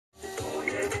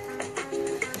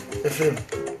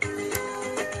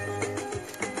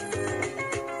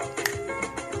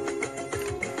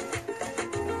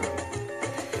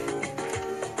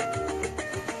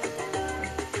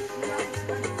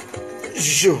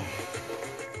Jo.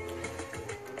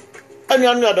 Any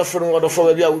other from what of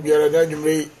Phobia will be an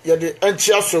enemy, yet the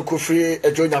Anchiaso Kufri,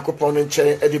 a joint Yakupon and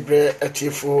chain, Eddie Bray, a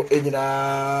Tifo,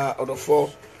 Enina, or the four.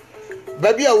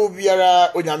 Baby, I will be a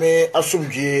Onyame,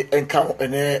 Asumji, and count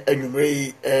an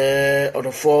enemy, or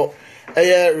the four.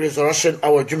 A resurrection,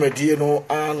 our Jumedino,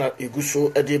 and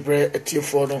Iguso, Eddie Bray, a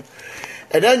Tifo.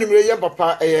 And enemy,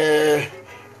 Papa, a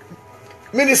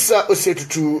Minister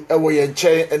OSEI a way and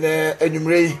chain, and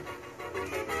enemy.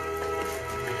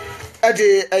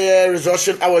 Ade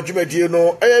resurrection our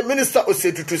Jumedino minister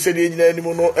OSEI Tutu said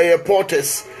anymore no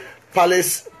Porters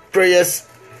Palace Prayers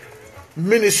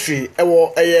Ministry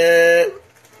Den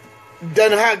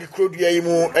Haag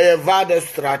Krodiaimu Vada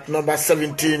Strat number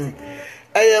 17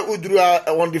 Udrua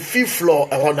on the 5th floor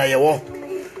and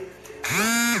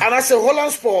I say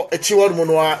Holland Sport a Chiwad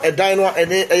Monoa a dino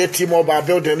and a T-Mobile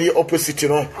building opposite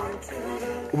no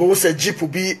we say Jeep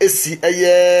be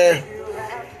a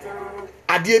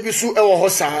Adie bisu ewo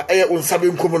hosa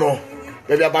unsabe nkum no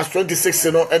maybe about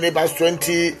 26 no and about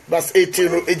 20 about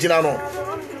 18 no ejina no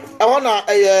na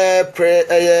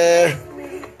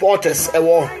Porters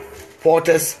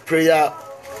Porters Prayer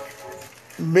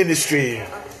Ministry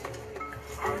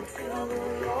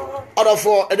other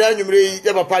for edanumre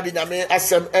ye papa di nyame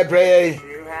asem ebrey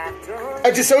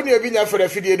ati se oni ebinya for the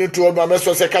video no to ma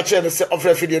so se ka che no se of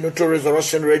video no to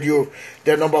Resurrection Radio,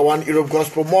 the #1 Europe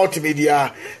Gospel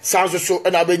Multimedia. Sounds so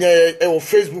and abenya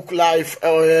Facebook Live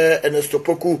and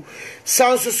Stopoku.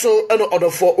 Sounds so and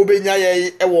other for obenya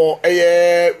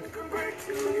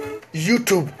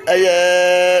YouTube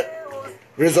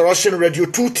Resurrection Radio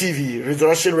 2 TV,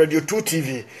 Resurrection Radio 2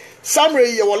 TV. Samre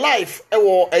your live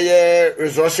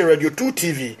Resurrection Radio 2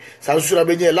 TV. Sounds so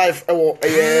abenya live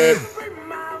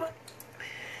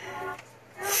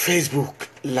Facebook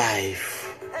Live.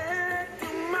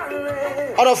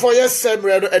 Other for yes, Sam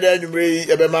Red and Enumre,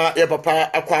 Ebema,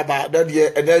 Yepapa, Aquaba, that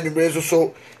year, and Enumre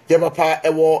so, Yepapa,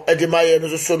 Ewo, Edimaya,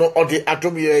 and Sono, or the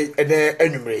Atomie, and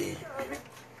Enumre.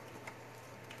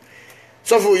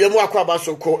 So for Yamu Aquaba,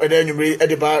 so called and Enumre,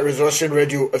 Ediba, Resurrection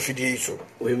Radio, affiliation.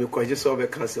 We will quite just over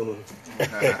council.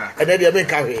 And then you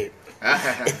make away.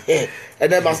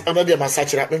 And then must another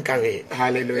massage up in carry.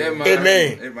 Hallelujah.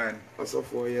 Amen. Amen. Also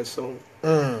for your song.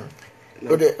 Ode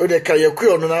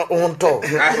kayaku on na on to.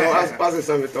 Pass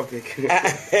some topic.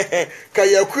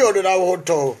 Kayaku on na on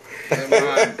to.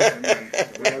 Amen.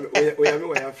 We have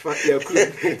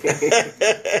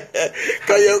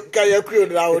kayaku on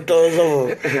na on to.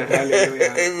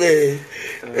 Hallelujah. Amen.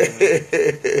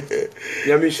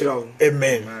 Yamishra.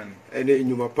 Amen. And in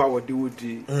your power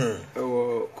duty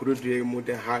or could you move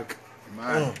the hack?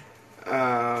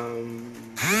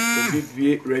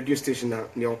 Radio station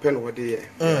near Pen what day.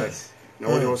 Yes.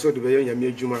 Now we also do a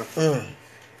mere Juma.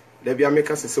 There be a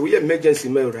make us so we emergency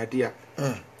mail radia.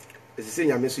 It's a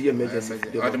saying I miss you emergency.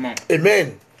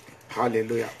 Amen.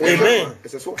 Hallelujah. Amen.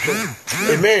 It's a so.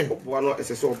 Amen. One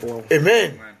is a so.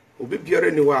 Amen. Obi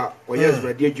biara ni wa oyes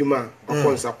radio adwuma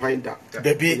akonsa pinda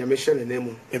debi ya mission ne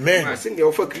nemu amen asin de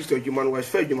ofa Kristo adwuma no wa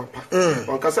fa adwuma pa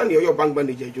onkasa ne yo bank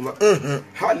manager adwuma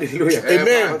hallelujah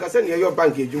amen onkasa ne yo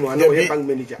bank adwuma na oye bank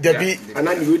manager debi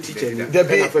anani yo teacher ni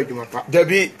debi fa adwuma pa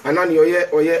debi anani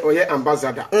oye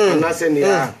ambassador anase ne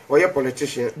oye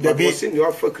politician debi osin ne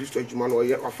ofa Kristo adwuma no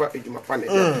oye ofa adwuma pa ne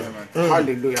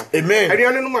hallelujah amen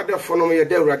ariane no ma de fo no ye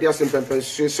de urade asem pempen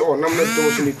so onam na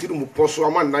do so ne tiru mu poso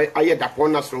ama na aye dapo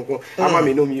na so ama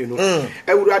me no mi no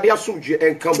ewurade asomdwe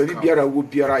enka ba biara wo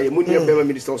biara ye mu ne bema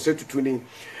minister OSEI Tutu ni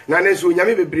na nenso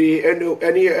nyame bebre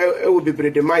eni ewo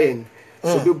bebre de mayen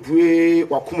so bebue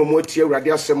wakoma mo tie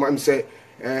ewurade asem am se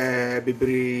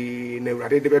bebre na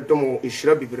ewurade de bedomo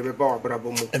ehira bebre be ba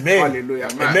wabrabo mu hallelujah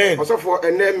amen also for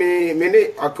enemy me ne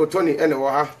akotoni ene wo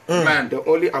ha the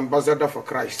only ambassador for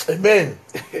Christ amen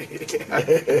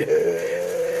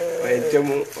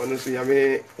ayentemu onu so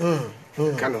nyame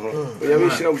kana ho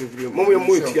yami shira bebre mo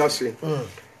mo etiase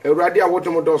ewurade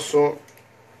awodomo doso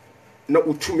na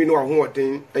utumi no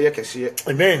ahoden eye kese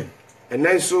amen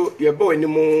enan so ye ba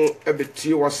onimu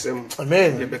ebeti wasem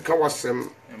amen ye beka wasem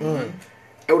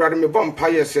ewurade me bom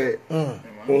paye se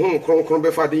ohun kronkron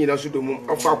be fa de nyina sudomum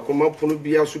afa akoma pono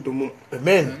bia sudomum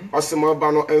amen asema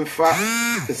ba no emfa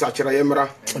nsachira yemra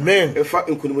amen emfa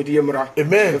nkunumudi yemra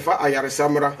amen emfa ayaresa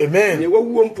mra amen ye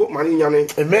wawuo mpo mane nyane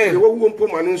amen ye wawuo mpo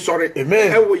mane nsore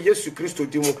amen ewo Yesu Kristo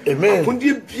dimu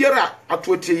akundi biara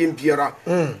atotie yem biara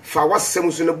fa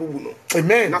wasem so na bubu no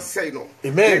amen na sei no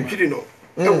amen twiri no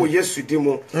ewo Yesu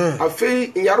dimo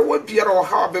afei nyarewa biara o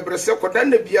ha bebrese koda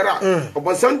na biara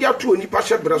obonsan dia to oni pa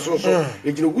hye breso so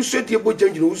ejina wusodie bogya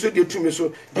ejina wusodie tumi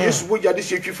so Yesu bogya de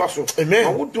hye twifa so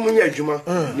awodum nya adwuma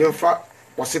nyemfa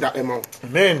wasida ema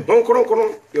amen don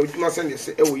koron ya adwuma se ne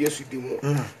se ewo Yesu dimo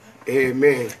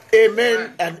amen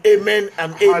amen and amen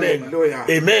and amen hallelujah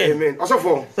amen amen also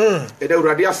for e da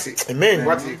urade ase amen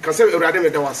what can say urade me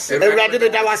da wase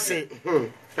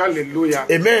hallelujah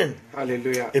amen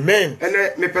hallelujah amen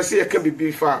and me pese ye can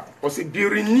be fa or say be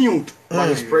renewed by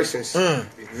his presence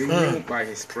be renewed by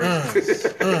his presence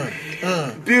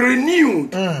be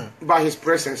renewed by his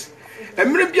presence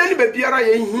emre bia ne ba biara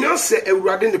ye hia se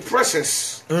awurade ne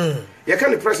presence ye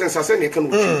can the presence ase ne can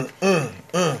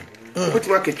what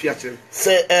ma ke twa kire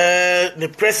say the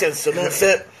presence no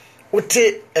say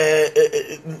uti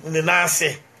ne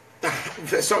nase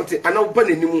something ana ba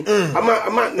nenimu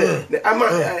ama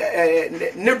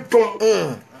ne dom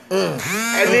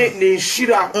ene ne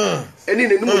shira ene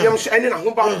ne nimu yam ene na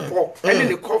ho ba mpo ene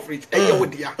ne coverage eye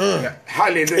wodia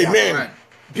hallelujah amen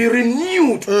be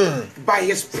renewed by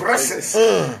his presence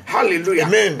hallelujah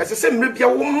as I say mrebia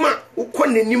wo ma wo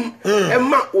konenim e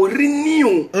ma o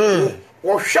renew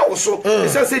wo hwe so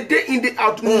say day in the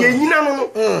out ye nyina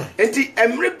no enti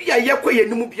emre bia ye kwa ye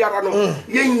nimu biara no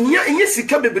ye hia enye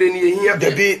sika bebre ne ye hia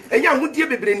enya hodie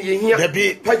bebre ne ye hia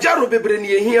pajaro bebre ne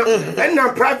ye hia ena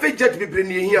private jet bebre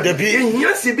ne ye hia ye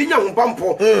hia se bi nya ho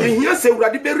bampo ye hia se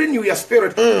urade be renew your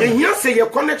spirit ye hia se your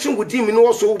connection with him no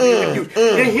also be renewed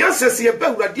ye hia se ye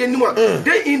ba urade anim a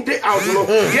day in day out no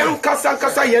ye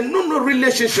nkasa ye no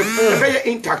relationship be ye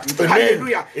intact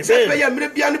hallelujah se be ye emre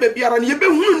bia ne be biara ne ye be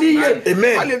hunu ni ye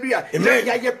amen hallelujah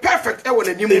amen you perfect e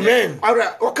wona nimu amen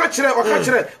ara o ka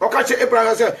kire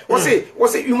Abraham say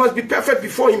was you must be perfect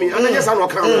before him and yes and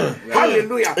come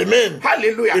hallelujah amen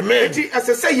hallelujah amen as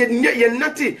I say ye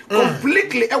nati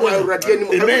completely e wa urade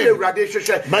nimu e urade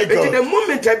hwehwe the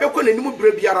moment I be ko na nimu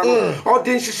bre biara no all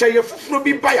den hwehwe ye fufuro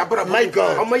bi ba ya bra my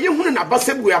God o ma ye hunu na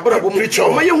basebu ya bra bo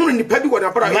o ma ye hunu nipa bi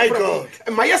wona bra my God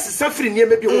ma ye sesa firi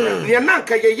niema bi ho ne na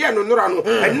nka ye no nora no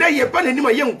na ye ba na nimu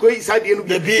ye nko isade no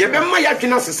bi ye be ma ya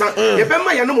twena sesa ye be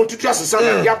ma ya no mututu asesa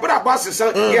ya bra ba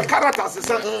asesa ye character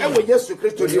asesa e wo Yesu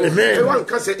Kristo di o one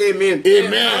can say amen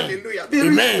hallelujah be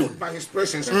renewed by his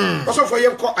presence also for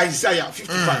you call Isaiah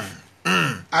 55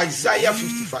 Isaiah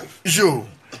 55 yo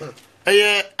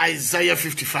Isaiah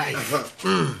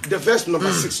 55 the verse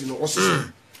number 6 you know also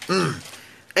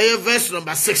verse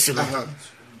number 6 you know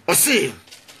o say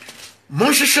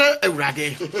monhwehwe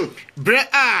awurade bre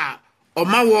a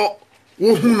omawo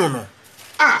wo hunu no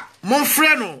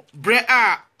monfrɛ no bre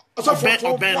a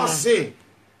oben no say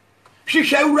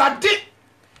hwehwe awurade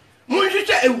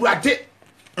monhwehwe awurade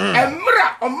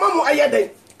emra omamu ayeden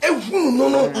ehunu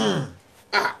no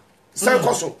say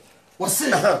koso wo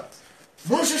say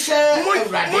monhwehwe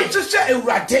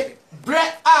awurade bre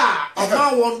a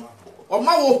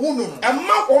omawo hunu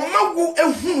no omawo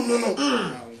ehunu no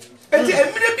enti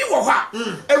emire bi wo ha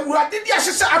awurade di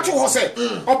ahyese ato ho se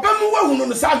obamu wahunu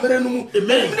no sa mere no mu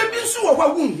emire bi nso wo ha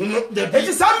wunhunu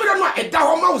enti sa mere no eda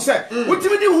ho ma wo se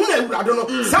wotimi di hunu awurade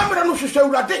no sa mere no hwehwe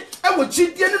awurade e wo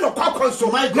chidie ni no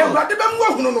kwakwanso na awurade ba mu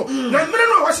wahunu no na mere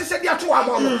no wo hyese di ato ho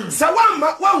ma no sa wa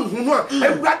ma wahunu a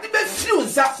awurade be firi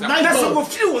unsa na so go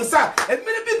firi unsa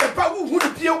emire bi be pa wo hunu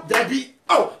pio dabi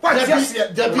oh, what is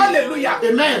hallelujah.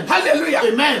 Amen. Hallelujah.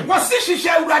 Amen. What's this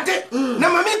urade? Na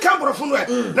mami kan brofunu e.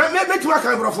 Na metima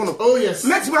kan brofunu. Oh yes.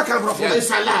 Metima kan brofunu. It's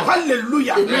allowed.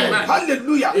 Hallelujah. Amen.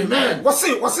 Hallelujah. Amen. What's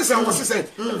it?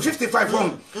 55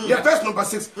 1. Yeah, verse number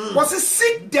 6. What's it?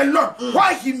 Seek the Lord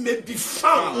while he may be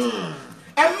found.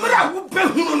 Emra wo be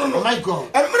hunu no my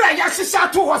God emra ya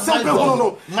hyehyɛ to ho sɛ be hunu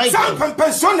no san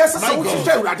pension na sɛ wo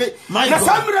hyehyɛ urade na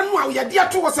samra no a ye de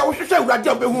ato ho sɛ wo hyehyɛ urade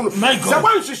a be hunu sɛ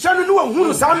wan hyehyɛ no no wa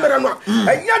hunu samra no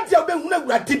a enya de be hunu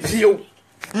urade pio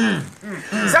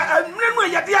sɛ emra no a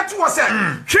ye de ato ho sɛ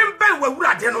twemben wa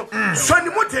urade no so ni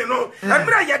moten no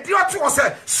emra ye de ato ho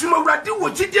sɛ suma urade wo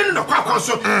gidie no kwakwa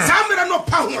so samra no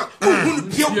pa ho a wo hunu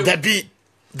pio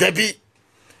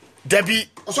dabi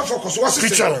also focus what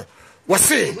is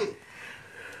wase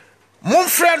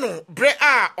monfrɛ no bre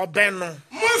a oben no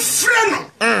monfrɛ no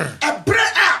bre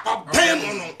a oben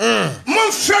no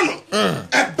monfrɛ no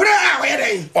bre a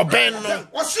oyeden oben no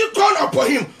wase call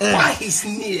upon him while he's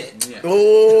near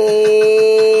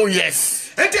oh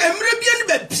yes ente emre bia ni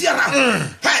ba biara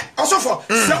hey also for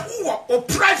se wo o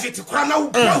private kora na wo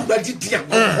ba dia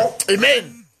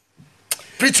amen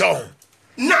preach on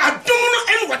na adom no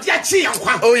en wode achi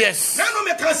yankwa oh yes na no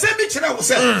me kan say bi kire wo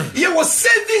say ye was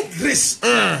saving grace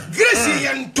grace ye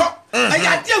nto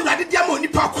aya dia urade dia ma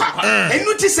onipa kwa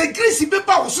enu ti se grace be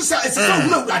ba wo so se ese so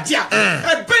huna urade a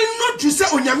ben no tu se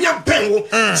onyame ben wo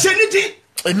se ni di.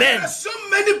 Amen. There are so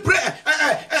many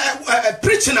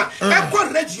preaching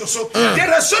radio so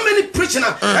there are so many preaching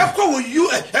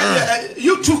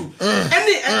YouTube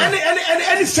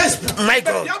any Facebook. My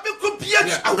God.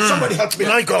 Somebody help me.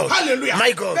 My God. Hallelujah.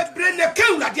 My God.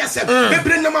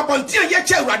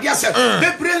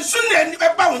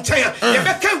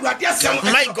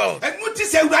 My God.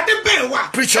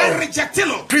 Preach on.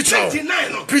 Rejecting. Preach on.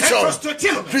 Preach on. Preach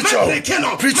on. Preach on.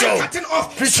 Preach on.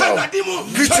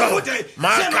 Preach on.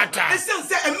 Makata.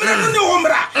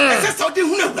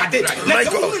 My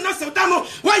God.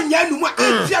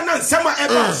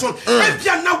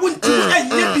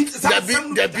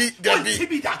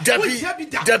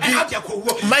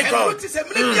 My God.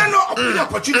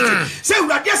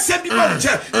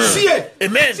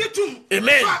 Amen.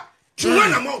 Amen.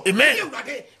 Amen.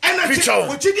 Preach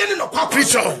on.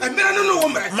 Preach on. My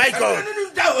God.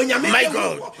 My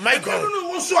God. My God.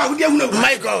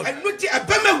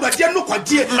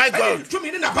 My God. My God.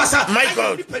 My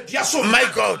God. My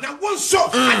God.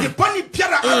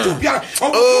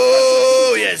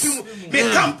 Oh yes.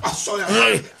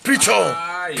 Preach on.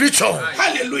 Preach on.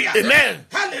 Hallelujah. Amen.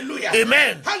 Hallelujah.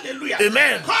 Amen. Hallelujah.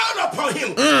 Amen. Call upon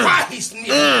him while he's near.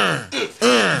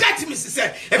 That means he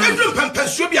said, if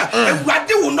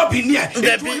everybody will not be near,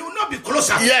 it will not be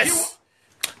closer. Yes.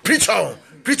 Preach on.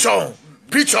 Preach on.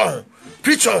 Preach on.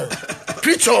 Preach on.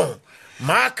 Preach on.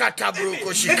 Makata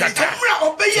broko shikata.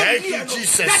 Thank you,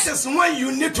 Jesus. That is when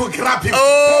you need to grab him.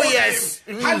 Oh yes.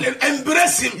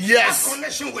 Embrace him. Yes. Have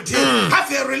connection with him.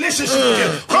 Have a relationship with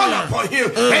him. Call upon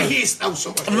him, and he is now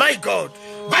somebody. My God.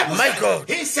 My God.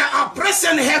 He's a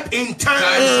present help in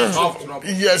times of trouble.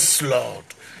 Yes, Lord.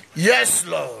 Yes,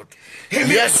 Lord. Amen.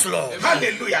 Yes, Lord.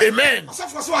 Hallelujah. Amen.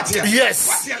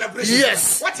 Yes.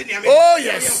 Yes. Oh,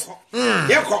 yes.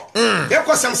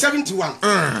 Psalm 71.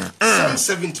 Psalm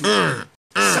 71.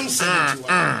 Psalm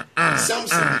 71. Psalm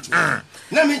 71.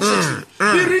 Let me check you.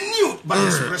 Be renewed by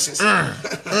his presence.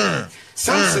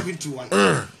 Psalm 71.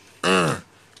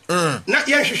 Now,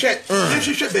 yes,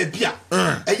 baby.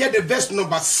 The verse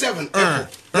number 7.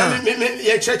 Let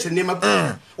me check the name of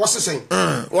what's the saying?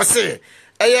 What's it?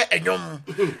 Eye enyom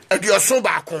aduoso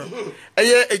baako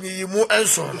eye enyiyimu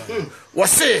enso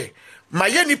wose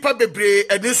maye nipa bebre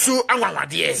enisu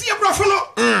anwanwade see brofo no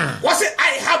wose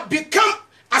I have become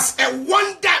as a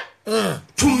wonder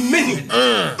to many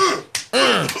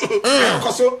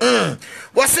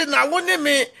wose na woni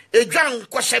me edwan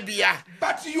kwahye bia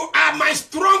but you are my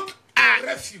strong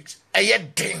refuge. But you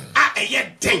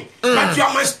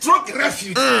are my strong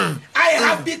refuge. I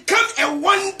have become a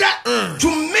wonder to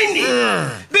many.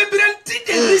 Baby,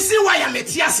 the reason why I'm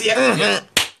here.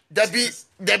 Debbie.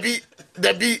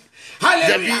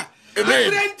 Hallelujah.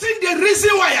 Amen. The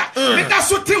reason why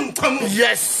that's what come.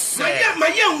 Yes.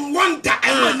 My young wonder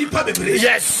and nipa baby.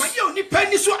 Yes. My young nipa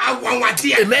ni so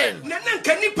awanwade. Amen. Nana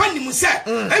nka nipa ni mu se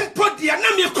empo dia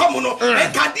na me come no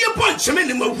e ka de poncheme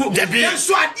ni mawu.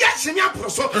 Enso ade acheme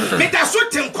aproso. Me da so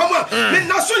tenkom me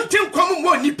na so tenkom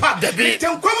mo nipa. Me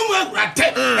tenkom mo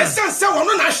awrate. Esense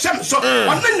wono na hwem so.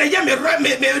 Wono na ye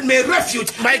me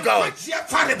refuge. My God.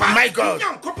 My God.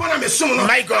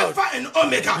 My God. Alpha and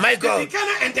Omega. My God. The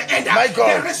beginner and the end. My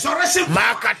God. The resurrection.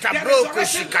 Makata broko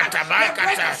shikata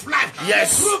makata.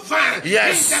 Yes.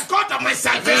 Yes. He's the God of my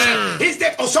salvation. He's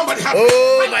the somebody have.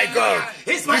 Oh my God.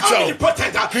 He's my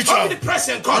omnipotent,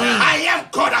 omnipresent God. I am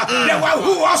God. The one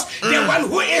who was, the one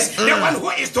who is, the one who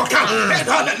is to come.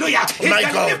 Hallelujah. He's my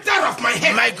the God. lifter of my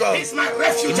head. My God. He's my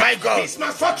refuge. My God. He's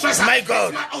my fortress. My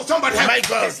God. Somebody have. My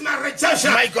God. He's my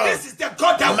redemption. My God. This is the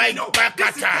God that we know.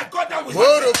 This is the God that we know.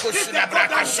 This is the God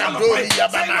that we know.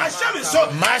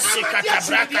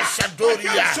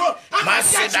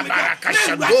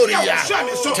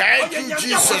 Thank you,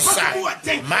 Jesus.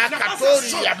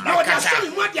 Makatoria makata.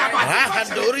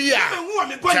 Mahandoria.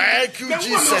 Thank you,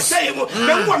 Jesus.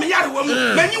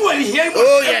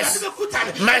 Oh yes.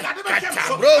 Makata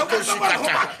broko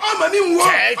shikata.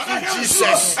 Thank you,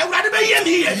 Jesus.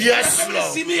 Yes,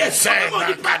 Lord.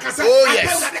 Oh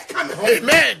yes.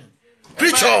 Amen.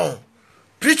 Preach on.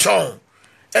 Preach on.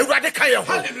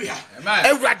 Hallelujah.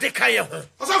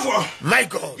 My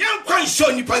God.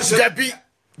 Debbie.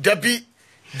 Debbie.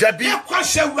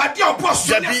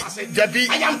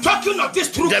 I am talking of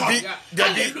this true God.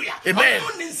 Hallelujah. Amen.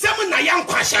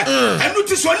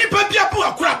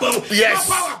 Yes.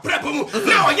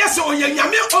 Now, yes, over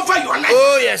your life.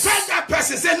 Oh, yes. Tell that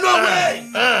person, say, no way.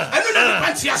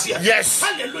 Yes.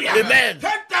 Hallelujah. Amen.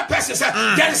 Tell that person said,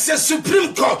 there is a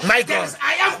supreme God. My There God. is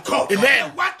I am God.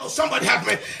 Amen. What? Oh, somebody help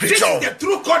me. This Preach on. is the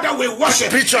true God that we worship.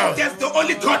 Preach on. That's the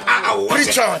only God I worship.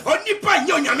 Preach on. Only by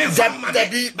you, I mean,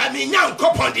 but me now,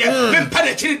 copon there, men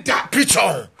penetrate that. Preach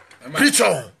on. Preach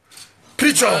on.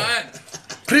 Preach on.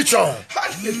 Preach on.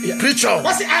 Preach on.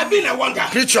 What's it? I've been a wonder.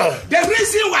 Preach on. The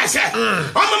reason why I said,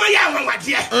 oh, Mama, yeah, my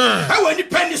dear, I want the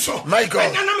penny so. My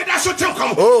God. And I'm not so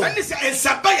come. Oh. And this is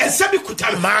Sabai and Sabi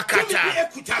Kutami. Makata.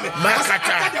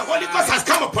 After the Holy Ghost has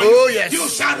come upon Oh, you, yes. you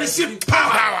shall receive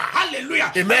power.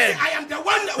 Hallelujah. Amen. I am the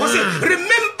one that was it.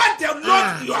 Remember the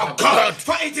Lord your God.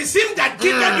 For it is him that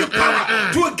giveth you power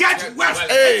to get wealth.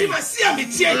 Hey.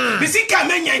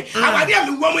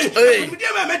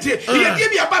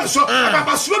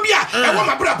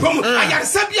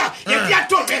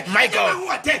 My God.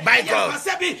 My God.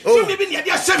 Oh.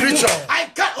 Preach on.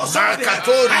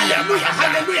 Hallelujah.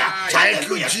 Hallelujah. Thank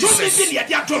you, Jesus.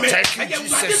 Thank you,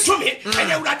 Jesus.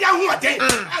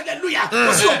 Hallelujah.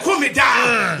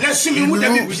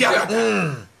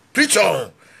 Preach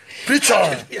on. Preach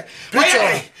on. Preach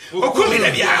on.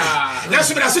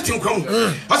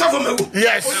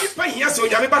 Yes.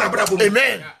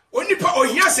 Amen. Onipa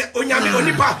ohiase onyame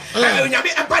onipa onyame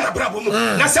eba na brabo mu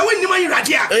na se wonni man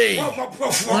irade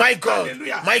My God.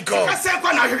 My God.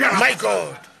 My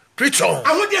God. Preach on.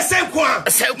 Ahode senko a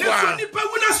onipa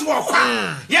wuna so okwa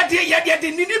ye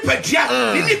ni nipa dia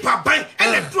ni nipa ban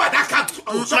ene do adaka.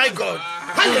 My God.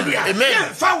 Hallelujah. Amen.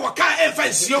 Emfa woka emfa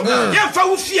nsio emfa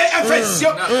wo fie emfa nsio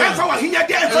emfa wo hinya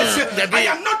de emfa nsio. I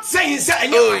am not saying say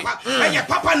enye papa enye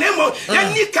papa nemo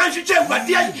ye ni kan hwehwe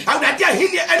awade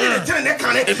ahini ene ne tere ne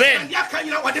kan and ya kan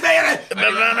nyina wode be yere.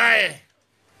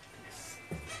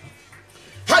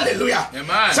 Hallelujah.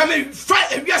 Amen. So me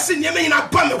fight a wiase niam nyina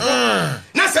ba me ho.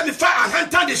 Na se me fight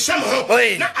ahantan de hyem ho.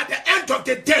 Na at the end of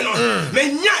the day no me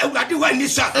nya awade wa ni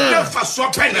so na fa so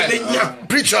pen na me nya.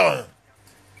 Preach on.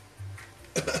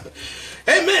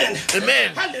 Amen.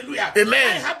 Amen. Hallelujah. Amen.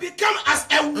 I have become as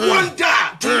a wonder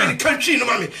to many countries. No,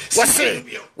 mommy. What's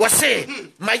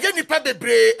my nipa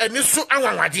bebre enisu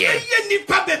anwanwade. My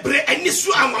nipa bebre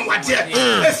enisu anwanwade.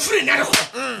 A free na ko.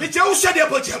 Me je wo hwe de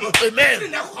bojam.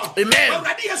 Amen. Amen.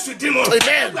 Already yesu dimo.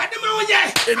 Amen. Already ma wonye.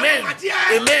 Amen.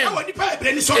 Amen. Awo nipa bebre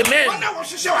enisu. Amen. Ona wo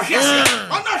hwehwe wa hwese.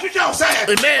 Ona hwehwe wo say.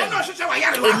 Amen. Ona hwehwe wa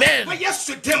yare. Amen. Wo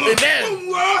yesu dimo. Amen.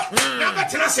 Na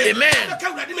betena se. Amen. Ka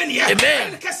already me ne.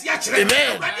 Amen. Kasi ya kire.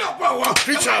 Amen.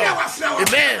 Preach on.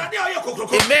 Amen.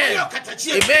 Amen.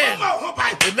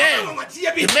 Amen.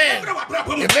 Amen.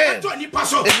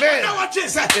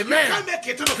 Amen.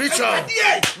 Preach on.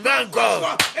 My God.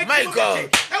 My God.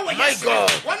 My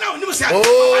God.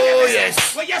 Oh, yes.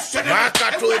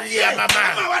 Makatoria mama.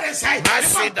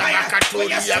 Masida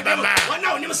makatoria mama.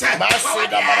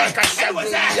 Masida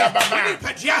makatoria mama.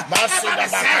 Masida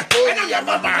makatoria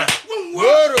mama.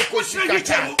 Woro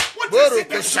kushikata. Woro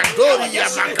kushandoria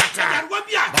makata.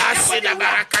 Masida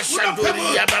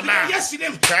makashandoria mama.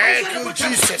 Thank you,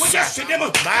 Jesus.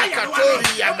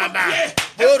 Makatoria mama.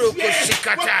 Woro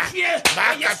kushikata.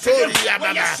 Makatoria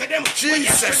mama.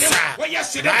 Jesus.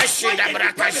 Masida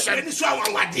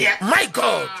makashandoria. My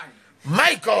God.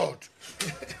 My God.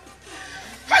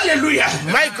 Hallelujah.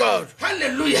 My God.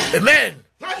 Hallelujah. Amen.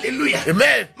 Hallelujah.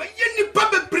 Amen. My yeni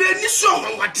papa breni so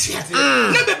wanwatia.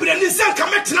 Na be breni sanka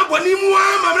metena boni mu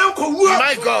amamra ko wu.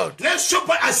 My God. Na so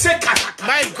ba aseka.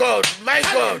 My God. My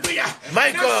God.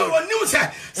 My God. So oni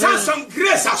say some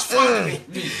grace has found me.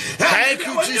 Thank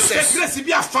you, Jesus. Grace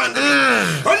be found me.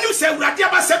 Oni say urade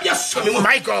abasa bia so me.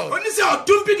 My God. Oni say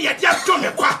odum bi de dia do me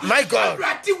kwa. My God.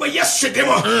 Urade we yesede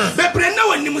mo. Be breni na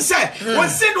woni mu say won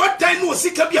say do dan no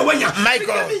sika bia wanya. My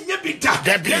God.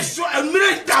 So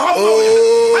amire da ho.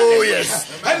 Oh, yes.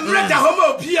 I'm ready to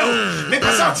homo pia. Make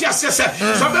us out here, sister.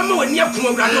 So I'm going near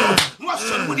Kumano.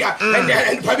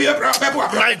 And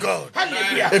my God.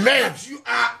 Hallelujah. Amen. You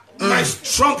are my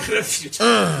strong refuge.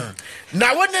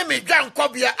 Now, when they make down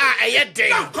copia, I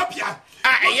day. A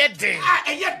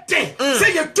day.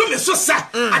 Say you do me so sad.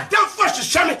 I don't force to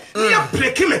show me. You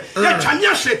break him.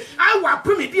 I will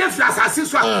put me dear flash as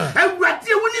this one. And what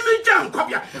you wouldn't even jump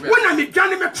copia. When I'm a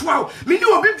Johnny McTrow, me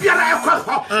know be I call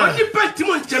her. Only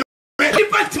Baltimore.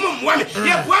 Baltimore woman.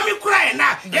 You want me crying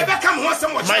now. You become once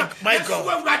and my God.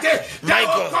 My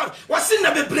God. What's in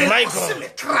the brain? My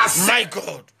God. My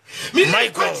God. My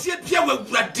God.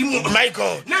 My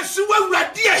God. My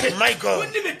God. My God.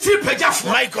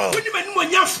 My God.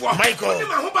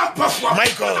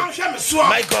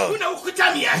 My God.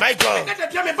 My God.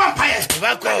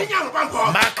 My God.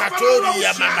 Makatori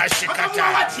ya mama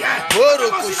shikata.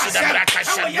 Boro kushida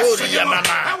brakashandori ya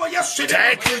mama.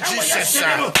 Thank you, Jesus.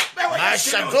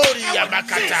 Mashadori ya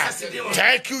makata.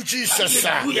 Thank you, Jesus.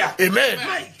 Amen.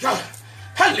 My God.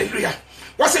 Hallelujah.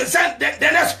 What's it?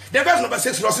 The verse number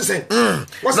 6 was saying.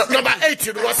 Number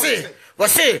 8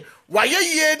 was say why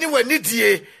ye ni we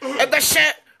nidie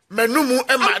ebehye manumu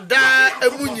emada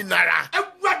emunyinara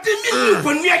wadimi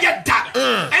bonu ya da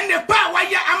ene ba wa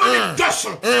ya amane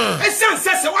doso esan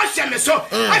sese wa hye me so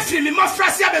afiri mi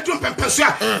mafrase abedum pempeso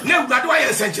na ewurade wa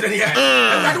ye nsankyere ne ya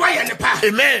ewurade wa ye ne pa.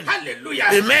 Amen.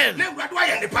 Hallelujah. Amen. Na ewurade wa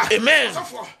ye ne pa. Amen.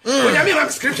 When you mean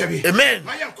scripture be. Amen.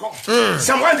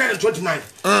 Psalm 129.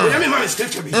 When you mean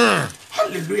scripture be.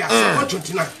 Hallelujah. Psalm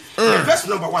 129. Verse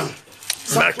number 1.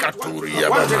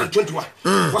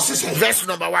 What's this? Verse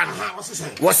number 1.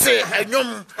 What's say?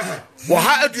 Enyom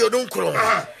waha aduodun kro.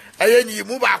 Ayeni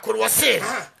mu ba kro wose.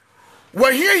 Wa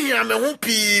hiahia me ho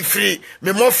pi firi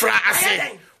me mofra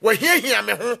ase. Wa hiahia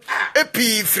me ho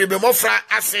epi firi me mofra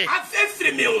ase.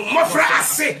 Afiri me mofra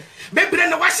ase. Bebre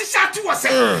na wahihya to wose.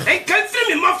 Enka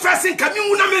firi me mofra ase nka me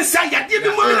wuna me nsa yade bi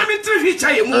mo na me tiri hwicha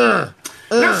ye mu.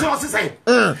 Na so wose say.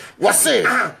 Wose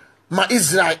ma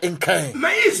Israel in Cain. Ma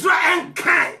Israel in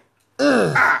Cain.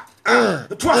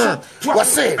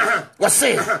 Wase.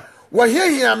 Wa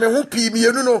hiahia me ho pi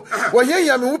mienu no. Wa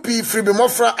hiahia me ho pi firi me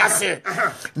mofra ase.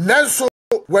 Nanso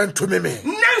went to me.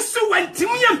 Nanso went to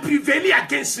me and prevail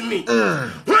against me.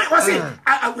 Was it?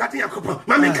 I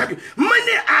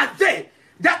many are they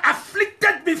that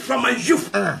afflicted me from my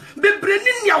youth. Be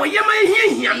bringing your yama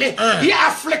here me. He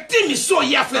afflicted me so,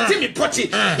 he afflicted me potty.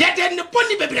 Yet then the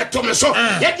pony baby Thomas so.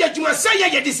 Yet you must say,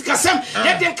 yet discuss him.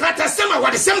 Yet then Kratasama,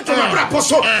 what is some to my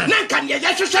braposo. Nankan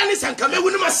Yashanis and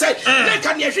Kamewu must say,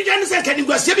 Nankan Yashanis and Kani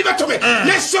was Sebi Batome.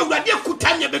 Let's show what you could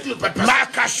tell me about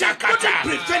Makashakata.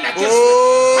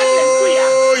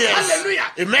 Hallelujah.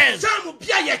 Amen. Some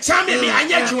be a charming me and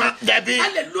yet you are.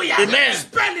 Hallelujah. Amen.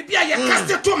 Spell be a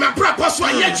cast to my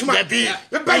braposo. Debbie,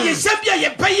 by your Zambia, you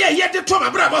pay yet the Toma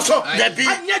Bravo. Debbie,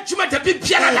 and yet you might have been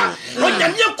piano.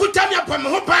 When you could tell me upon my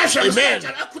whole passion,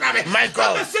 my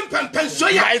God, simple pencil,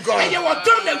 my God, you were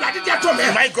doing the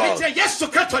Raditome, my God, yes to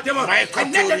cut to them, my God,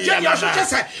 and then the general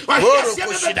said, or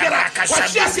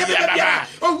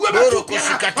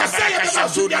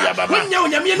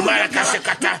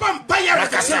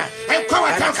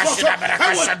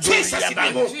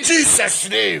Jesus'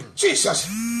 name. Jesus.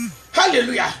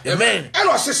 Hallelujah. Amen. And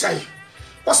what's the saying?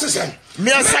 What's the saying?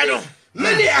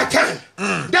 Many a time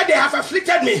that they have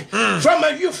afflicted me from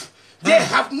my youth, they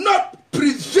have not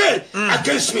prevailed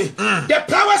against me. The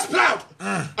plowers plowed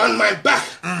on my back.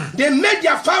 They made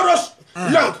their furrows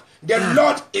long. The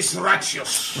Lord is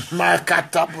righteous.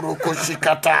 Makata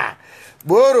burukoshikata.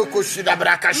 Burukoshida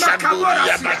brakashanduri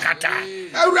ya bakata.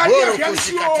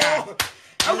 Burukoshikata.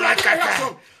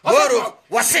 Buru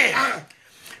wase.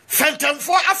 Phantom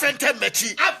for a phantom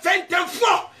mechi. A phantom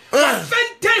for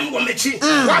phantom womechi.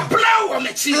 Wa blow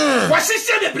womechi. Wa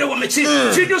sisi bebre womechi.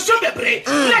 Fidu so bebre.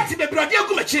 Let bebre odi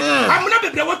agumechi. Amuna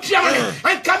bebre wo tuamane.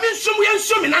 And coming some we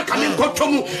ensum na coming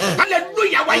kotomu.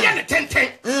 Hallelujah. Wa ya ne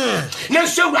tenten. Na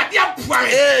so wade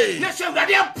apuare. Na so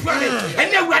wade apuare.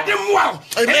 And na wade moa.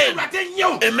 Amen. Wade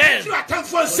nyo. Amen. You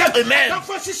atamfo nsem. Amen.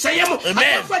 Atamfo sisayem.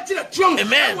 Amen. Atamfo jira tuom.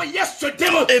 Amen. Wa yeso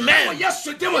demo. Amen. Wa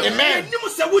yeso demo. Amen. Nimu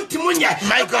se wuntimunya.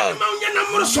 My God.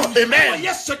 Amen.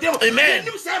 Yes, so demo. Amen.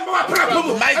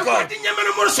 My God.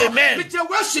 Amen.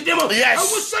 Yes.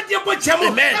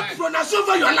 Amen.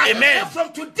 Amen.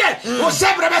 From today.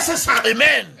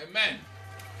 Amen. Amen.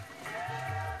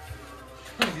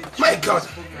 My God.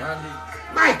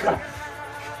 My God.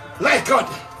 My God.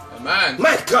 Amen.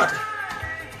 My God.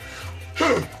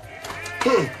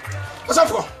 What's up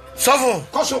for?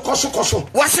 Koso.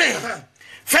 What's it?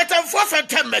 Phantom for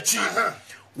phantom mechi.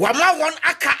 Wama one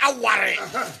aka aware.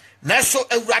 Naso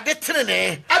ewrade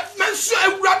trene. Amanso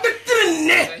ewrade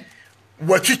trene.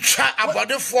 Watitwa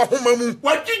abodefo homamu.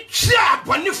 Watitwa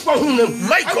abonefo homamu.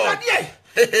 My God.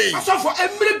 Hey. Aso for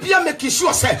emre bia make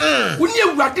sure say. Woni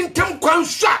ewrade ntem kwan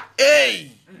so.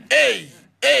 Hey.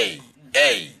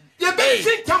 You be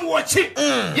think I'm watching.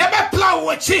 You be plow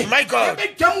watching. My God. You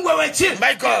be jam watching.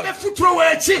 My God. You be foot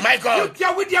watching. My God.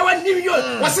 You with your New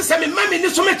York. What's the same? Mammy,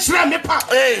 this so much ram me pa.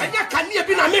 And you can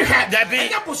be a mirror. Debbie.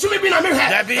 And you pursue me in a mirror.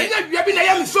 Debbie. And you have been a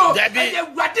young so. Debbie. And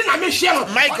you are in a mission.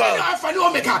 My God.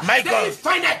 My God. Let me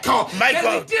find that call. My God.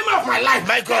 The redeemer of my life.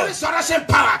 My God. The restoration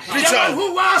power. Preacher. The one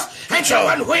who was and the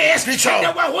one who is. Preacher. And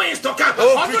the one who is to come.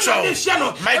 Oh, preacher.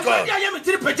 My God.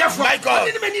 My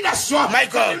God. My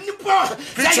God.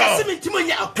 Preacher.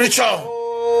 Preacher.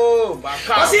 Oh,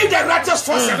 Because if the righteous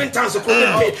fall 7 times, the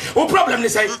problem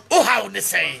is saying, oh, how they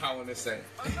say.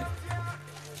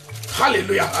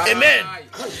 Hallelujah. Amen.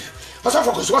 What's up,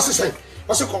 focus? What's he saying?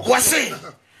 What's it called? What's it?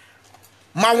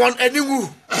 My one anywho.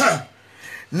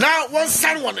 Now one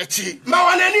son one a cheat. My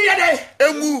one any day.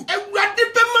 And woo. And what the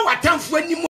Bema what time for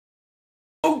any more?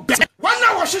 1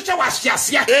 hour was just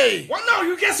here. 1 hour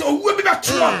you guess or will be back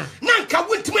to one. Nanka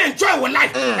went to enjoy our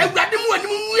life. And Radim when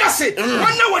you say 1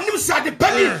 hour news at the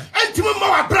penny and to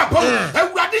Moa Brabo. And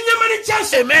Radim Yamani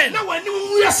chance. Amen. Now I knew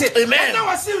you say. Amen. Now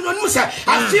I see no Musa.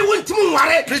 I feel went to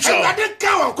Muare. And Radim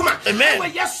Cow. Come on.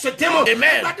 Amen. Yes, demo.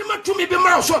 Amen. Radim to me be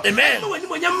more so. Amen. When you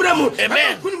Yamramu.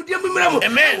 Amen.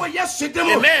 Amen. Yes,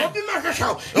 demo. Amen.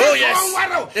 Oh, yes.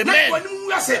 Amen.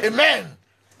 Amen.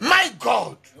 My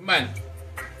God. Amen.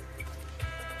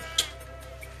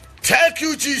 Thank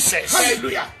you, Jesus.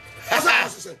 Hallelujah.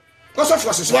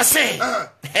 What's saying?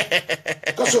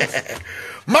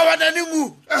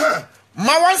 Mawananimu.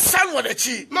 Mawan son what a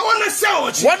cheat. Mawana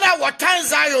Sawach. 1 hour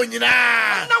times I on you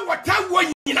now. Now what I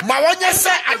want. Mawana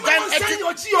said, I done a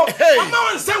Gio.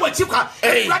 Mawan Sawachika.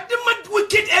 Radimant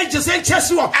wicked angels and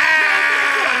Chesua.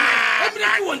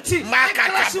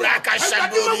 Makata braka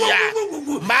shadoria.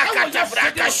 Makata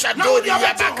braka shadoria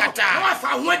bakata.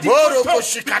 Moro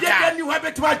koshikata.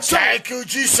 Thank you,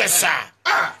 Jesus, sir.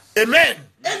 Amen.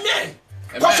 Amen.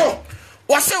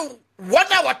 What's it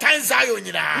 1 hour times I on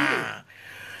you now?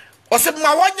 Was it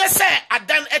Mawanya say, I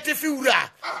done etifiura?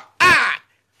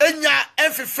 Enya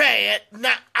emfife na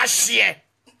ashie.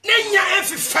 Nenya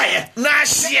emfife na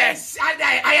ashie.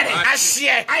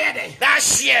 Ashie.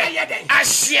 Ashie.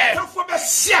 Ashie. Don't for be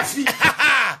safi.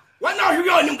 One now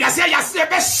you on him Gazia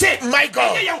Yasebe. My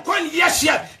God.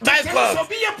 My God. So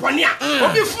be a ponia.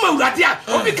 Obi from Radia.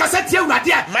 Obi Cassatia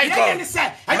Radia. My God.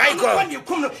 My God.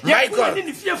 My God.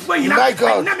 My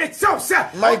God.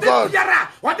 My God.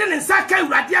 What then Saka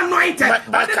Radia anointed?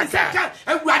 Makata.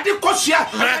 Radi Kosia.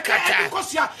 Makata.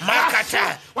 Makata.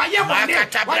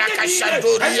 Makata Braka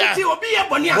Shadoria.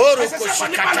 Boro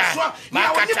Koshikata.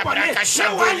 Makata Braka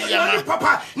Shadoria.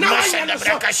 Masada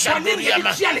Braka Shadoria.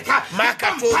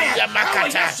 Makato.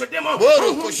 Yamakata,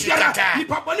 Boro Kushikata,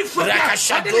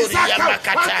 Rakashadori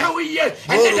Yamakata,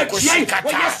 Boro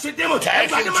Kushikata,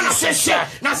 thank you, Jesus,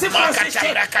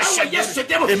 Makata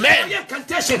Rakashadori, Amen,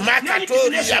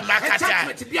 Makatori Yamakata,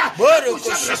 Boro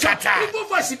Kushikata,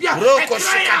 Roko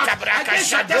Shikata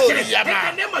Brakashadori Yama,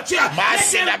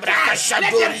 Masila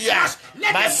Brakashadoria,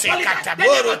 Masikata,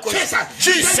 Boro Kushikata,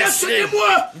 Jesus' name,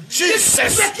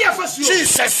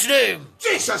 Jesus' name,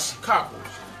 Jesus,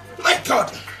 my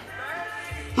God.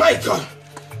 My God.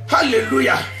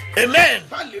 Hallelujah. Amen.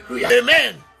 Hallelujah.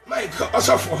 Amen. My God.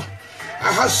 Also for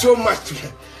I have so much.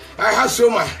 I have so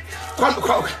much.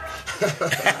 Come.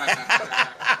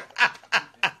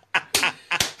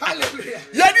 Hallelujah.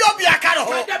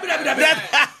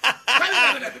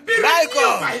 My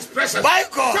God. My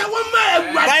God.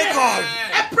 My God.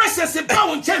 A presence in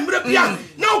power and temperament.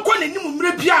 Now, one in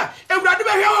Murabia, a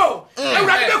Radabio, a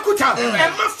Radakuta,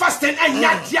 and my fasting and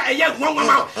Yatia, a young woman,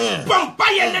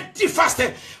 Bumpire and tea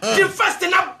fasting, tea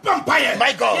fasting up Bumpire.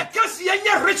 My God. You can't see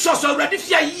any riches already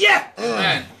yet.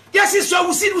 Yes, it's so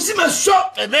we see my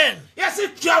shop. Amen. Yes,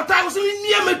 it's your time was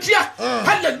near Matia.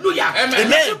 Hallelujah. Amen.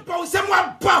 Amen.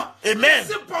 Amen.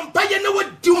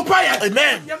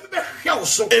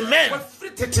 Amen.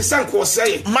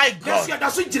 My God.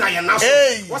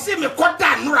 Hey. Was it me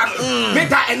quota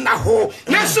meta and the whole?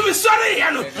 Nasu me sorry,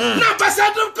 Yano. Now,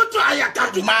 Passato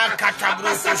Ayaka. Makata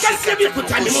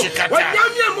What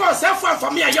young was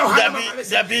for me?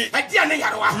 Debbie. My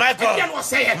God. My God.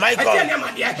 My God.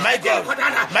 My God,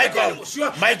 my God,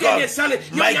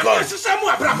 my God,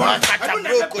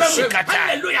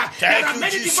 hallelujah. There are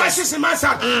many devices in my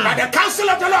son, but the counsel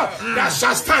of the Lord that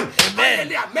shall stand. Amen.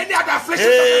 Many other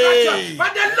afflictions of the righteous,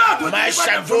 but the Lord will deliver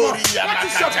them from all. What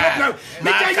is your problem?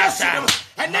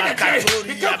 and then the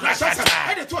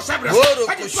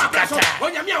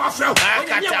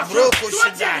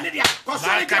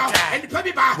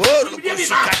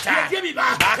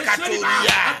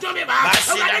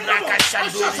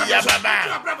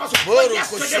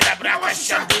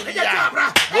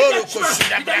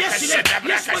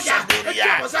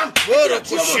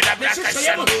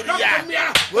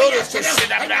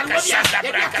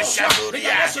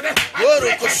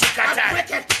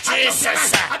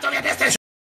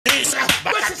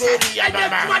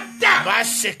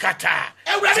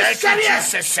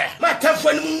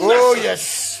Oh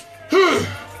yes.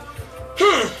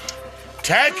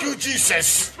 Thank you,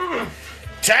 Jesus.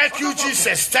 Thank you,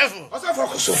 Jesus.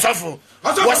 Suffer.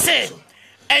 What's it?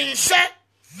 And say,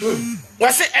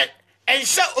 what's it? And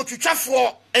say,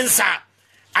 Otuchafo ensa.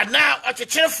 And now at the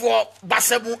chair for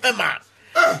Basamu Emma.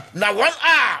 Now 1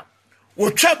 hour.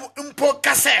 We travel impo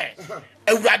kase.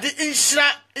 Ewrade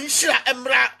inshira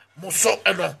emra muso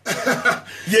eno.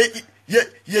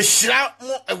 Ye shira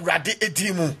mo ewrade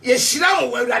edimu. Ye shira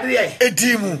mo ewrade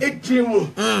edimu.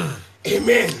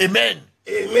 Amen. Amen.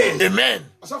 Amen. Amen.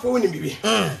 Asafo woni bibi.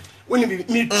 Woni bibi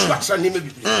mi twasa ne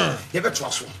bibi. Ye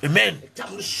betwaso. Amen.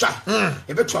 Tamusa.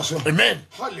 Ye betwaso. Amen.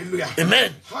 Hallelujah.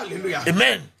 Amen. Hallelujah.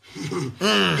 Amen.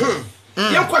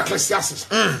 Kwa Ecclesiastes.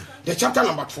 The chapter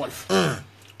number 12.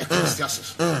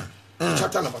 Ecclesiastes.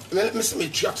 Chapter number. Let me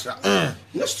chapter.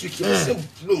 Next week you say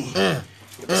bloom.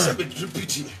 You say be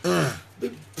repeating.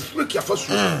 Be break your first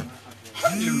one.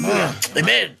 Hallelujah.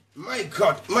 Amen. My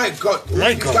God, my God,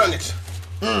 my God. Done it.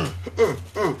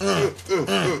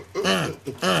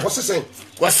 What's he saying?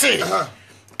 What's it?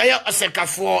 Aya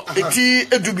asekafo eti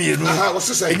edubienu. What's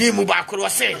he saying? Eni mu ba akoro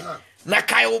wase. Na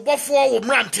kai obofo wo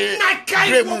mrante. Na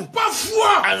kai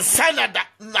obofo. Ansana da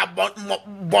na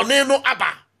bone no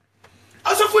aba.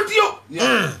 Asofo dio.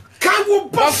 Kai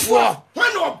obofo.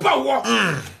 When oba wo.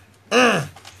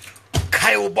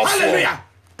 Kai obofo. Hallelujah.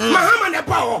 Mahama ne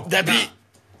ba wo. Dabi.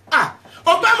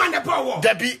 Obama ne ba wo.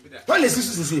 Dabi. When is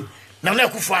this? Nana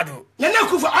Akufo-Addo. Nana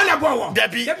Akufo-Addo ana bo.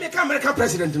 Dabi. Dem make American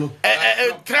president no.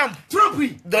 Trump.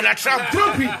 Donald Trump.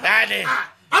 Ade.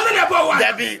 Ana na bo wa.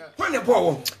 Dabi. When na bo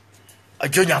wo.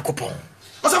 Ajonya kopon.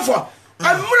 Osafo,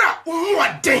 amra wo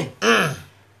aden.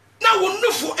 Na wo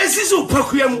nufo esisu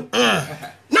pakua mu.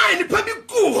 Na eni pa bi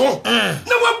gu ho.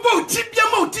 Na wo bo tibia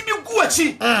ma tibi gu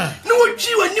achi. Na wo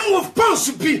twi wanim wo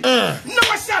ponsu bi. Na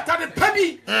wo shata de pa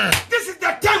bi. This is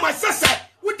the time I say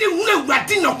we dey hunu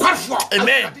awurade no kwarfo.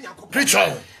 Amen. Preach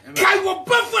on. Kai wo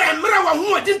bafo emra wa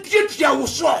hu ade tuatua wo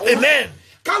so. Amen.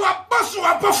 Kai wa baso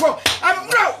wa bafo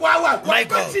emra wa my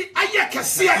God. Aye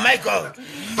kese. My God.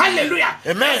 Hallelujah.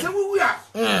 Amen.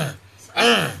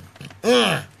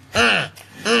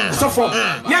 So for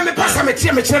me me pass me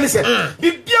tie me kire say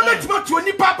bibia metimo to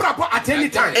oni pabrabo at any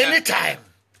time.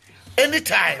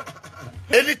 Anytime.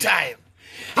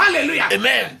 Hallelujah.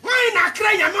 Amen. Why na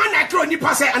kra nya me na kra oni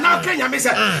pass and na kra nya me say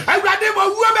awurade mo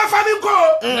wu be fa mi ko.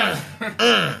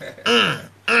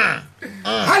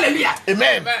 Hallelujah.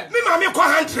 Amen. Me ma me ko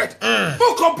 100.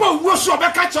 Who ko bo wo so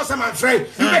be catch us my friend.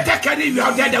 You better carry you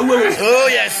out there the way.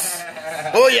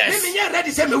 Oh yes. Me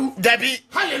ready say me Dabi.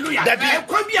 Hallelujah. Dabi.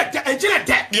 Ko bi enjina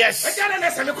de. Yes. E jara na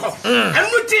say me ko.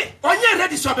 Enuti onye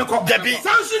ready so be ko. Dabi.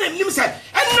 Sansu na nim say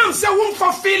enam say won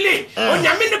for feeling.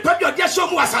 Onyame ne pa bi odi aso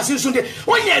mu asase so de.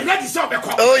 Onye ready so be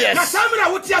ko. Oh yes. Na samira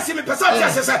wuti ase me pesa odi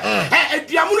ase say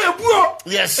eduamu no ebuo.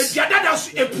 Yes. Eduadada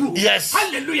so epu. Yes.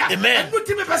 Hallelujah. Amen.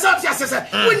 Enuti me pesa odi ase say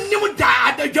wonnim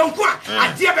da adadwanku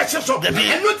ade be che so.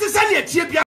 Enuti say na etie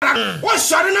bia what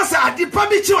sorry na say adi pa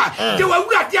bi chiwa de wa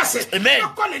wura adi ase ko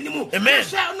na nimu amen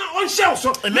na on share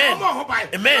so amen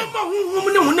amen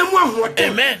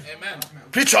amen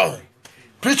preach on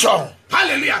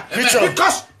hallelujah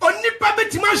because onipa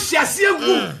betima hyiase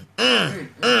egu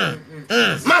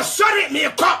ma sorry me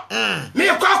ko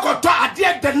to adi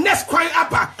the next coin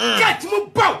up get mu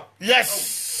bow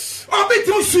yes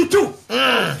obitim sutu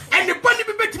and the body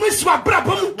be betim swa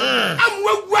brabom am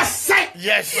wawasai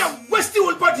yes ya wasti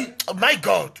whole body my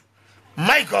god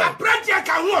abrantia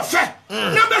ka ho fe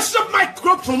na be stop my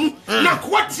crop from na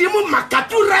kwati mu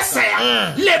makatu rasa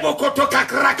ya lebo koto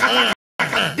kakrakaka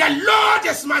the Lord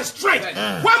is my strength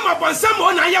one more bonsam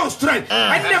on your strength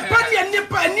and the body and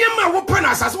nipa wo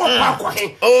panas as wo pa ko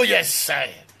he oh yes sir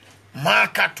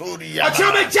makatoria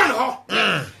achome jan ho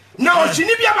now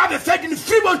chini bia ba be fed in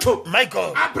free bonto my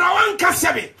god abrawan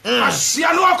kasebi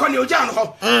asia no akoni oja no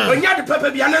ho onya de papa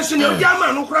bia na so ne oja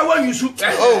ma no kura wan yusu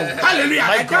oh hallelujah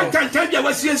I can't tell bia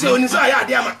wasiesie oni so ya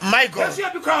de ama my god asia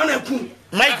bi kura na ku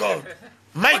my god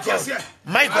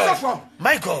My God.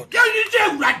 My God.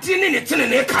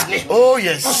 Oh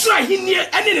yes. Hallelujah.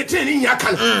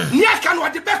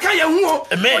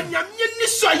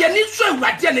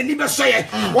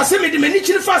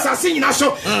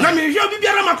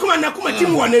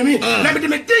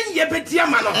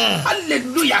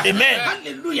 Amen.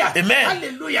 Hallelujah. Amen.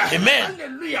 Hallelujah. Amen.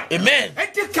 Hallelujah. Amen.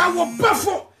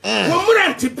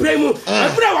 Womrantipremu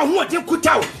ebra wa ho de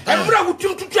kutaw ebra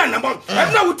wutum tutuanamon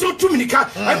ebra wutum tuminika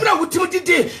ebra wutum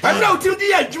didi ebra wutum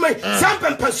di adwuma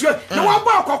sampempasuo na wo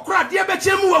ba akokora de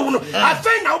bechemu wawu no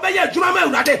afei na wo be ya adwuma ma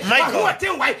urade ho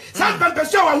ten wai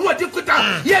sampempasuo wa ho de kuta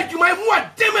ye adwuma mu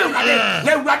adem urade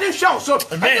na urade hwa so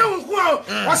ade wo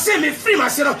wo se me free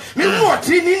mase no me mu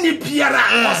otri ni biara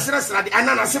wo sresra de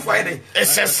anana se fo yede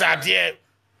esesade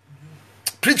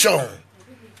preach on.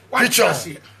 Preach on.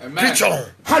 Preach on.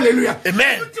 Hallelujah.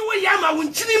 Amen.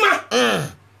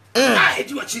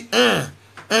 Eduachi.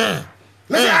 Amen.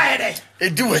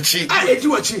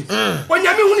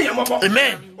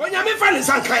 Amen.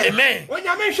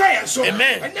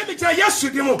 Amen. And let me tell you, say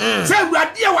we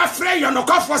are dear, we afraid you're no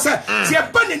cough for say, see a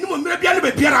bunny, no maybe a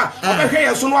little bit over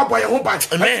here, so no boy, who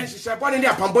buys. Amen. She's a bunny,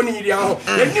 a pamboni,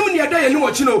 and you near day, and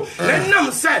what you know, and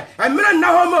none say, I'm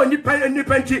now more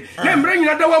independent, and bring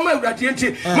another woman, radiant,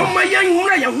 Mamma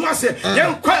young Massa,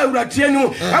 young quite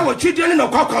radiant, I will cheat you in a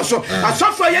cock, so I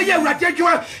suffer a year radiant,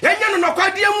 and you know,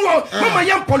 quite dear more, Mamma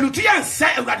young Polutian,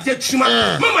 say radiant,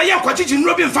 Mamma young cottage in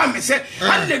Robin family, say,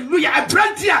 hallelujah, I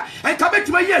brand here, and come back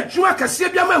to my year, Juma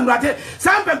Casabia Rade,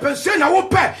 some pension, I will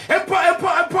pay,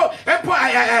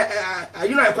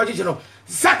 you know, a cottage.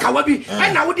 Sakawabi,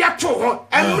 and now they are told,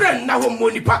 and run now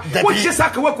Monipa. What is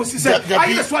Sakawaku said?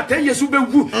 I just want 10 years who be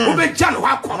Jan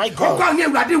Wako. My God,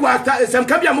 you ready was some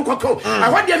Kabia Mukoko. I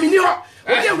want them in Europe.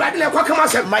 You ready like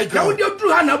Wakamas, my God, would you do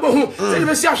Hanabu? Say,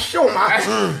 Monsieur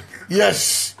Shoma.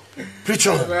 Yes,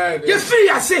 preacher. You free,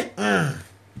 I say. Now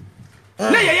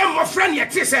I am my friend,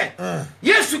 yet say,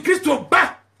 yes, to Christo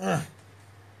back.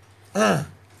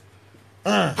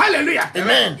 Hallelujah.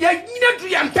 Amen. Ya nyina du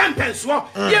ya mpempens wo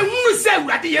ye hunu se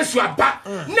urade Yesu aba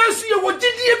nanso ye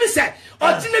wogidie bi se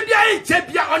otina bia enche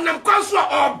bia onam kwaso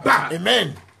oba.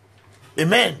 Amen.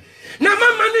 Amen. Na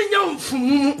mama ne nya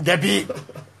mfumu dabi.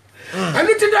 And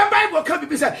into the Bible can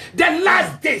be said the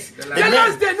last days. The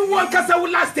last day no one can say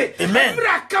last day. Amen.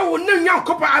 Mraka wo no nya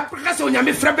kopa Africa so nya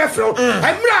me frebe fro.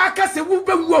 Mraka se wo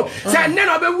be wo. Say na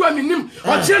no be wo minim.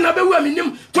 O kire na be wo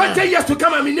minim. 20 years to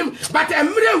come minim. But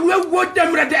emre wo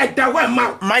dem re de edawa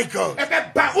ma. Michael. E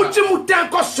be ba ujimu dan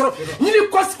ko soro. Nyini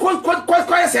ko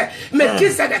say me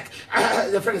kisedek.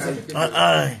 The friend say.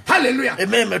 Hallelujah.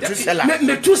 Amen. Metusela.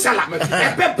 Metusela.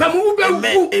 E be ba mu be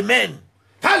wo. Amen.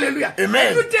 Hallelujah.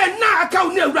 Amen. You dare na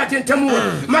account near Radiant Tamu.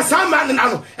 Masama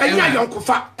Nano, and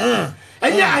Yankofa.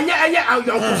 And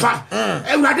Yankofa.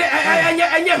 And Radi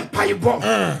and Yampaibo.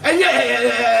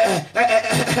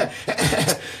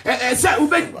 And so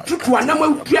Ube took one number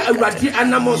Radi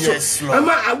and Namoso.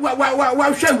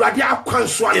 What shall Radia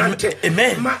Consuante?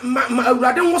 Amen.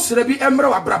 Radon was to be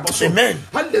Emerald Brabos. Amen.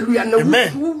 Hallelujah. No,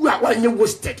 when you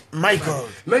wasted. My God.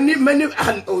 Many,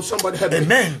 oh, somebody have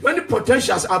amen. Many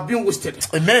potentials are being wasted.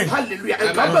 Amen. Hallelujah.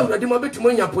 And come back, Radimo, bet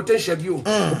money potential you.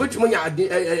 Bet money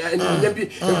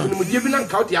and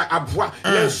count your abwa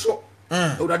and so.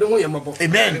 Amen.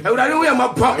 Amen.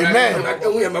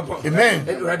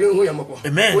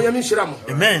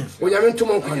 Amen.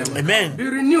 Amen. Be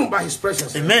renewed by His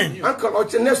presence. Amen. Uncle,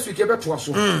 next week, ever to us.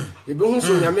 You be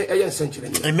also a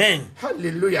century. Amen.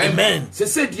 Hallelujah. Amen. Se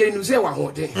said, you know, say, what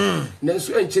holding.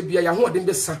 Nensu and Chibia, your holding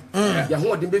the sun, your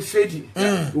holding be fading.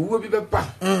 You will be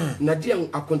back. Nadia,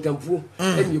 a contempo,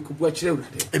 and you could watch it.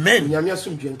 Amen.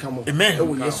 Yamiasum, come on. Amen.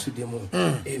 Oh, yes, to them.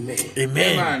 Amen.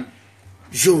 Amen.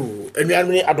 Jo, enu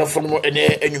amini adofo no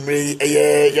ene enwumre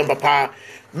eye yamba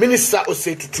minister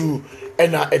OSEI Tutu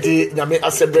ena ede nyame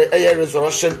asebre eye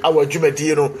resurrection our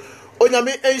dwumadi no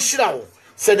onyame enhira wo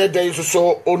se ne den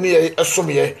so oni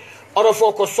esomye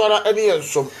odofo kosora ene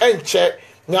ensom enche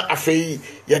na afei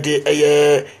yede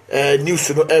eye news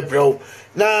no ebrew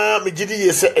na megidi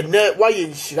ye se ene waye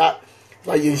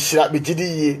nhira megidi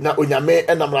ye na onyame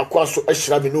enamrakwa so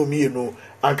ehira me no mi no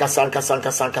ankasa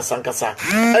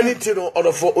anything no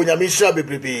order for onyame hira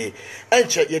bebrebe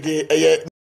enche yede eye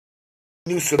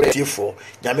news radio for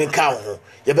nyame ka ho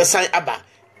ye besan aba